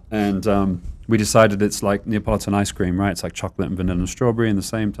 Yeah. And we decided it's like Neapolitan ice cream, right? It's like chocolate and vanilla and strawberry in the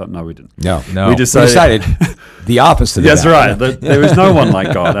same time. No, we didn't. No. We decided the opposite of That's that. right. There is no one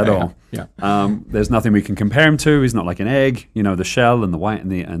like God at all. Yeah. There's nothing we can compare him to. He's not like an egg, the shell and the white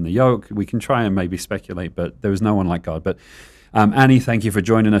and the yolk. We can try and maybe speculate, but there is no one like God. But Annie, thank you for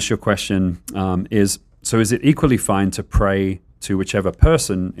joining us. Your question is it equally fine to pray to whichever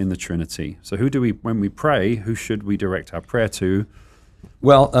person in the Trinity? So when we pray, who should we direct our prayer to?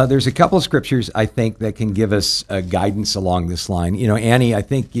 Well, there's a couple of scriptures, I think, that can give us guidance along this line. Annie, I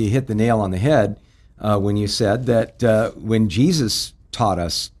think you hit the nail on the head when you said that when Jesus taught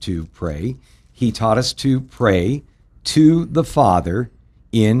us to pray, he taught us to pray to the Father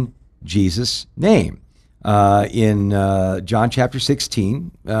in Jesus' name. In John chapter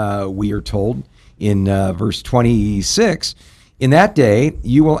 16, we are told in verse 26, "In that day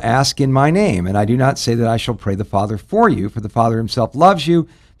you will ask in my name, and I do not say that I shall pray the Father for you, for the Father himself loves you,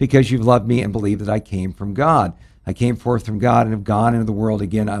 because you've loved me and believe that I came from God. I came forth from God and have gone into the world.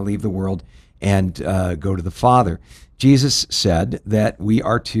 Again, I leave the world and go to the Father." Jesus said that we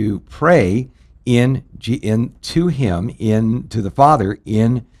are to pray to the Father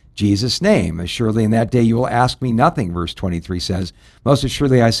in Jesus' name. "Surely in that day you will ask me nothing," verse 23 says. "Most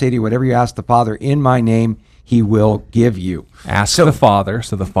assuredly I say to you, whatever you ask the Father in my name, he will give you." Ask the Father,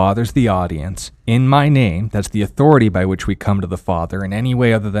 so the Father's the audience. In my name, that's the authority by which we come to the Father in any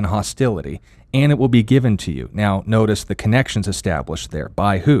way other than hostility, and it will be given to you. Now, notice the connections established there.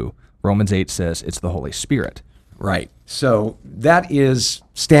 By who? Romans 8 says it's the Holy Spirit. Right. So that is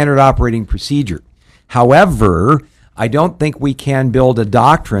standard operating procedure. However, I don't think we can build a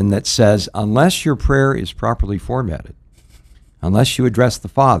doctrine that says unless your prayer is properly formatted, unless you address the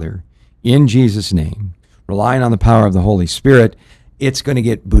Father in Jesus' name, relying on the power of the Holy Spirit, it's going to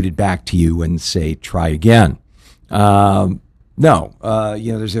get booted back to you and say, try again. There's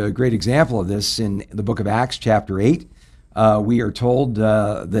a great example of this in the book of Acts, chapter 8. We are told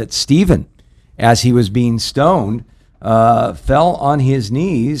that Stephen, as he was being stoned, fell on his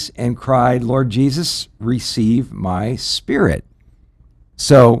knees and cried, "Lord Jesus, receive my spirit."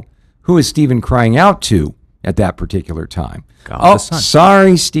 So who is Stephen crying out to at that particular time? God Oh, the Son.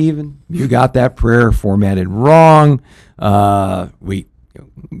 sorry, Stephen, you got that prayer formatted wrong. Again,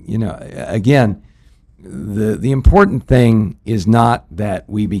 the important thing is not that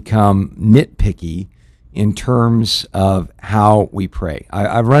we become nitpicky in terms of how we pray.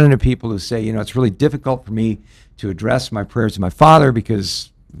 I've run into people who say, it's really difficult for me to address my prayers to my father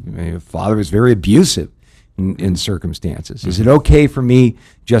because my father is very abusive in circumstances. Is it okay for me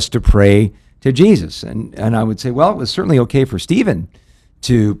just to pray to Jesus? And I would say, well, it was certainly okay for Stephen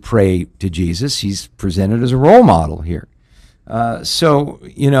to pray to Jesus. He's presented as a role model here. Just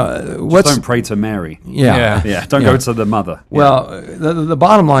don't pray to Mary. Yeah. Don't go to the mother. Well, the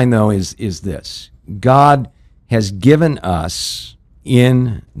bottom line, though, is this. God has given us,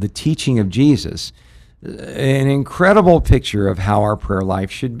 in the teaching of Jesus, an incredible picture of how our prayer life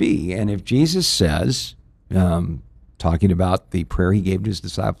should be. And if Jesus says, talking about the prayer he gave to his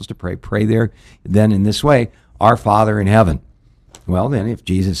disciples to pray there, then in this way, "Our Father in heaven." Well, then if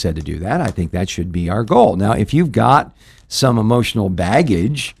Jesus said to do that, I think that should be our goal. Now, if you've got some emotional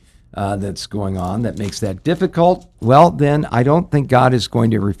baggage that's going on that makes that difficult, well, then I don't think God is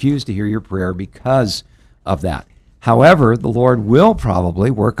going to refuse to hear your prayer because of that. However, the Lord will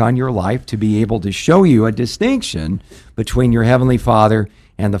probably work on your life to be able to show you a distinction between your Heavenly Father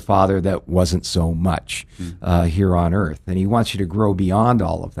and the Father that wasn't so much here on earth. And he wants you to grow beyond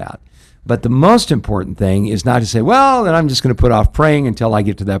all of that. But the most important thing is not to say, well, then I'm just going to put off praying until I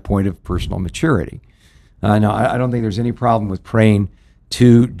get to that point of personal maturity. No, I don't think there's any problem with praying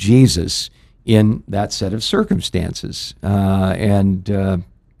to Jesus in that set of circumstances. As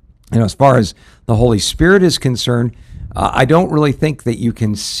far as the Holy Spirit is concerned, I don't really think that you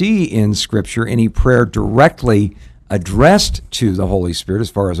can see in Scripture any prayer directly addressed to the Holy Spirit as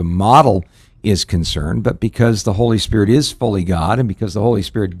far as a model is concerned, but because the Holy Spirit is fully God, and because the Holy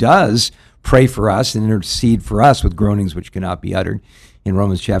Spirit does pray for us and intercede for us with groanings which cannot be uttered, in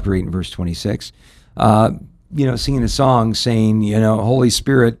Romans chapter 8 and verse 26, singing a song saying, Holy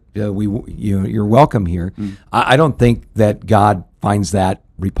Spirit, you're welcome here. I don't think that God finds that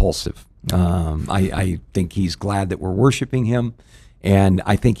repulsive. I think he's glad that we're worshiping him, and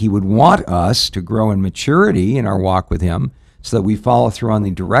I think he would want us to grow in maturity in our walk with him so that we follow through on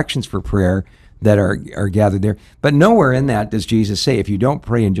the directions for prayer that are gathered there. But nowhere in that does Jesus say, if you don't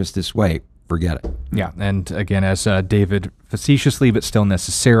pray in just this way, forget it. Yeah, and again, as David facetiously but still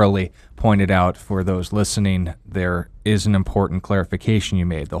necessarily pointed out for those listening, there is an important clarification you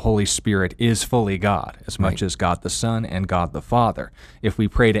made. The Holy Spirit is fully God, as much as God the Son and God the Father. If we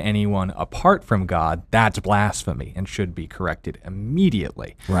pray to anyone apart from God, that's blasphemy and should be corrected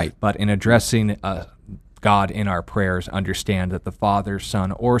immediately. Right. But in addressing God in our prayers, understand that the Father,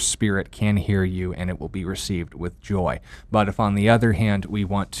 Son, or Spirit can hear you, and it will be received with joy. But if, on the other hand, we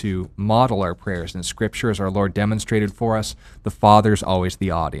want to model our prayers in Scripture, as our Lord demonstrated for us, the Father's always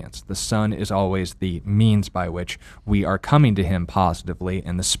the audience. The Son is always the means by which we are coming to him positively,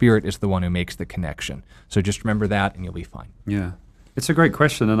 and the Spirit is the one who makes the connection. So just remember that, and you'll be fine. Yeah. It's a great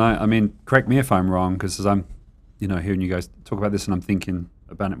question, and I mean, correct me if I'm wrong, because as I'm, hearing you guys talk about this and I'm thinking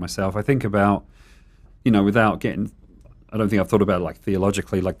about it myself, I think about, without getting, I don't think I've thought about it like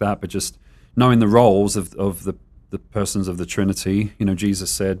theologically like that, but just knowing the roles of the persons of the Trinity.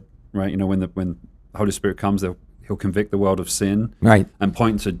 Jesus said, right, when the Holy Spirit comes, he'll convict the world of sin, right, and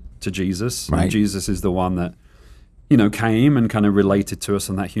point to Jesus. Right. And Jesus is the one that, came and kind of related to us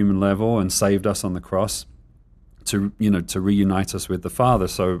on that human level and saved us on the cross to reunite us with the Father.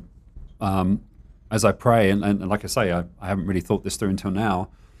 So as I pray, and like I say, I haven't really thought this through until now,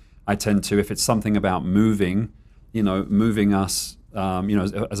 I tend to, if it's something about moving us,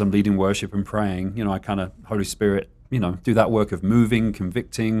 as I'm leading worship and praying, I kind of, Holy Spirit, do that work of moving,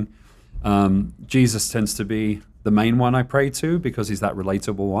 convicting. Jesus tends to be the main one I pray to because he's that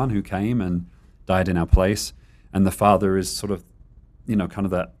relatable one who came and died in our place. And the Father is sort of, kind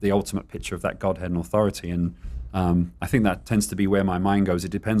of the ultimate picture of that Godhead and authority. And I think that tends to be where my mind goes.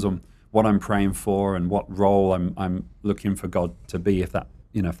 It depends on what I'm praying for and what role I'm looking for God to be, if that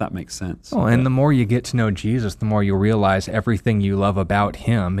makes sense. Oh, and the more you get to know Jesus, the more you'll realize everything you love about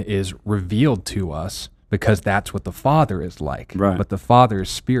him is revealed to us because that's what the Father is like. Right. But the Father is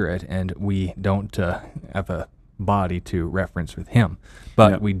spirit, and we don't have a body to reference with him.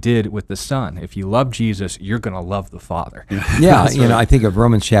 But we did with the Son. If you love Jesus, you're going to love the Father. Yeah, I think of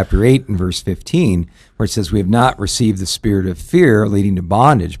Romans chapter 8 and verse 15, where it says, we have not received the spirit of fear leading to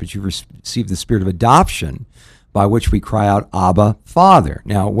bondage, but you've received the spirit of adoption, by which we cry out, Abba, Father.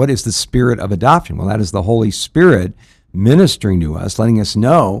 Now, what is the spirit of adoption? Well, that is the Holy Spirit ministering to us, letting us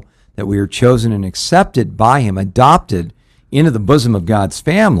know that we are chosen and accepted by him, adopted into the bosom of God's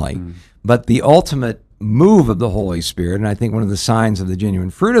family. But the ultimate move of the Holy Spirit, and I think one of the signs of the genuine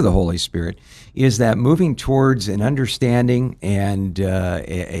fruit of the Holy Spirit, is that moving towards an understanding and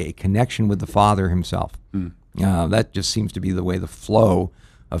a connection with the Father himself. That just seems to be the way the flow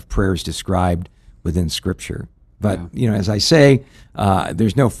of prayer is described within Scripture. But, as I say,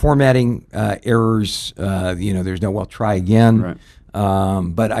 there's no formatting errors. There's no, try again. Right.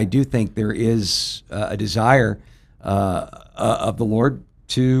 But I do think there is a desire of the Lord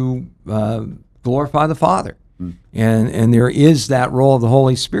to glorify the Father. And there is that role of the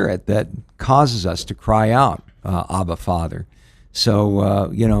Holy Spirit that causes us to cry out, Abba, Father. So,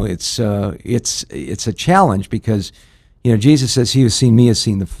 it's a challenge because, Jesus says, he who has seen me has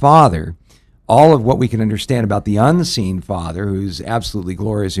seen the Father. All of what we can understand about the unseen Father, who's absolutely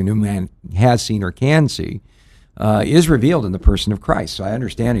glorious and who man has seen or can see, is revealed in the person of Christ. So I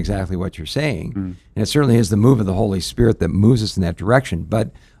understand exactly what you're saying. And it certainly is the move of the Holy Spirit that moves us in that direction.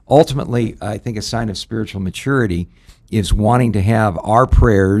 But ultimately, I think a sign of spiritual maturity is wanting to have our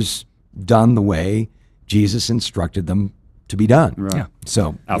prayers done the way Jesus instructed them to be done. Right. Yeah.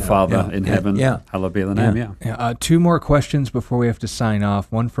 So Our Father in heaven, hallowed be the name. Two more questions before we have to sign off.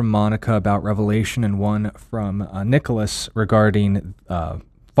 One from Monica about Revelation, and one from Nicholas regarding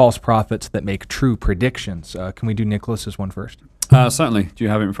false prophets that make true predictions. Can we do Nicholas's one first? Certainly. Do you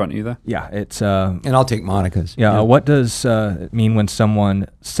have it in front of you there? Yeah, it's... and I'll take Monica's. What does it mean when someone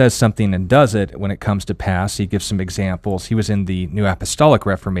says something and does it when it comes to pass? He gives some examples. He was in the New Apostolic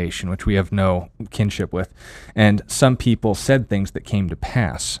Reformation, which we have no kinship with, and some people said things that came to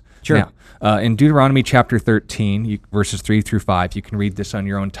pass. Sure. Now, in Deuteronomy chapter 13, verses 3 through 5, you can read this on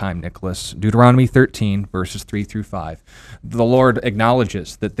your own time, Nicholas. Deuteronomy 13, verses 3 through 5. The Lord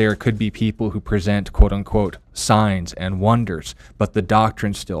acknowledges that there could be people who present, quote unquote, signs and wonders, but the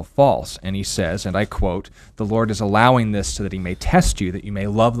doctrine's still false. And he says, and I quote, "The Lord is allowing this so that he may test you, that you may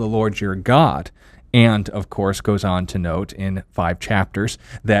love the Lord your God." And, of course, goes on to note in 5 chapters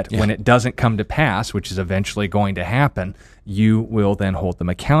that when it doesn't come to pass, which is eventually going to happen, you will then hold them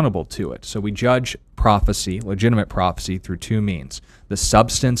accountable to it. So we judge prophecy, legitimate prophecy, through 2 means: the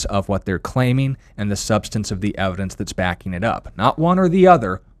substance of what they're claiming and the substance of the evidence that's backing it up. Not one or the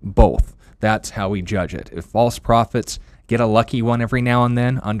other, both. That's how we judge it. If false prophets get a lucky one every now and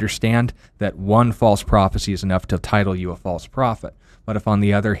then, understand that one false prophecy is enough to title you a false prophet. But if, on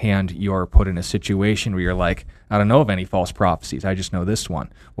the other hand, you're put in a situation where you're like, I don't know of any false prophecies, I just know this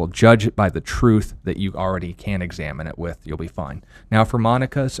one, well, judge it by the truth that you already can examine it with. You'll be fine. Now, for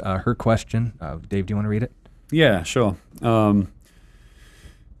Monica's, her question, Dave, do you want to read it? Yeah, sure.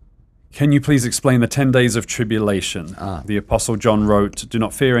 Can you please explain the 10 days of tribulation? The Apostle John wrote, "Do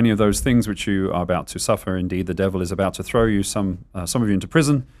not fear any of those things which you are about to suffer. Indeed, the devil is about to throw you, some of you into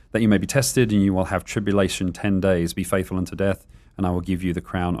prison, that you may be tested, and you will have tribulation 10 days. Be faithful unto death, and I will give you the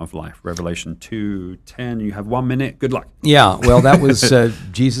crown of life." Revelation 2:10. You have 1 minute. Good luck. Yeah, well, that was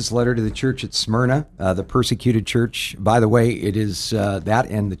Jesus' letter to the church at Smyrna, the persecuted church. By the way, it is that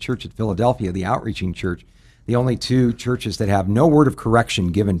and the church at Philadelphia, the outreaching church, the only 2 churches that have no word of correction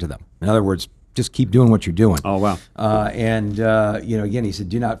given to them. In other words, just keep doing what you're doing. Oh, wow. Again, he said,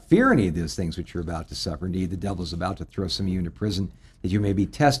 "Do not fear any of those things which you're about to suffer. Indeed, the devil is about to throw some of you into prison, that you may be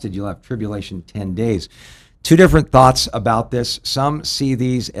tested. You'll have tribulation 10 days. 2 different thoughts about this. Some see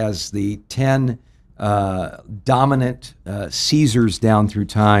these as the 10 dominant Caesars down through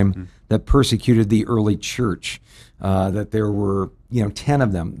time that persecuted the early church, that there were 10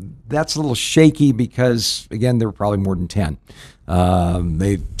 of them. That's a little shaky because, again, there were probably more than 10.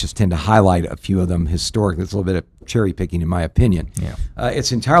 They just tend to highlight a few of them historically. It's a little bit of cherry picking, in my opinion. Yeah.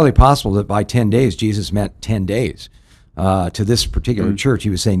 It's entirely possible that by 10 days, Jesus meant 10 days. To this particular church, he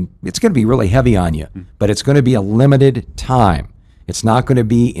was saying, it's going to be really heavy on you, but it's going to be a limited time. It's not going to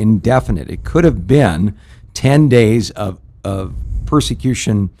be indefinite. It could have been 10 days of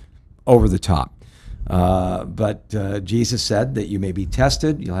persecution over the top. But Jesus said that you may be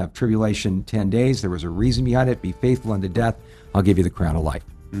tested. You'll have tribulation 10 days. There was a reason behind it. Be faithful unto death. I'll give you the crown of life.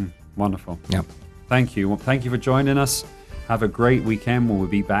 Wonderful. Yeah. Thank you. Well, thank you for joining us. Have a great weekend. We'll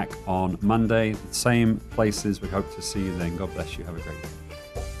be back on Monday, same places. We hope to see you then. God bless you. Have a great day.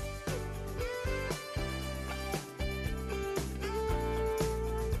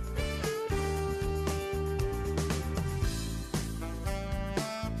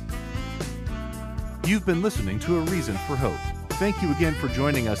 You've been listening to A Reason for Hope. Thank you again for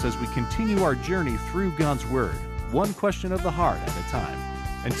joining us as we continue our journey through God's Word, one question of the heart at a time.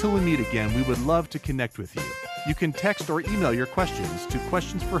 Until we meet again, we would love to connect with you. You can text or email your questions to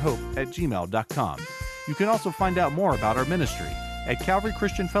questionsforhope@gmail.com. You can also find out more about our ministry at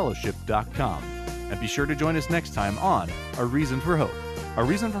calvarychristianfellowship.com. And be sure to join us next time on A Reason for Hope. A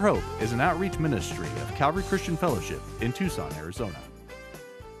Reason for Hope is an outreach ministry of Calvary Christian Fellowship in Tucson, Arizona.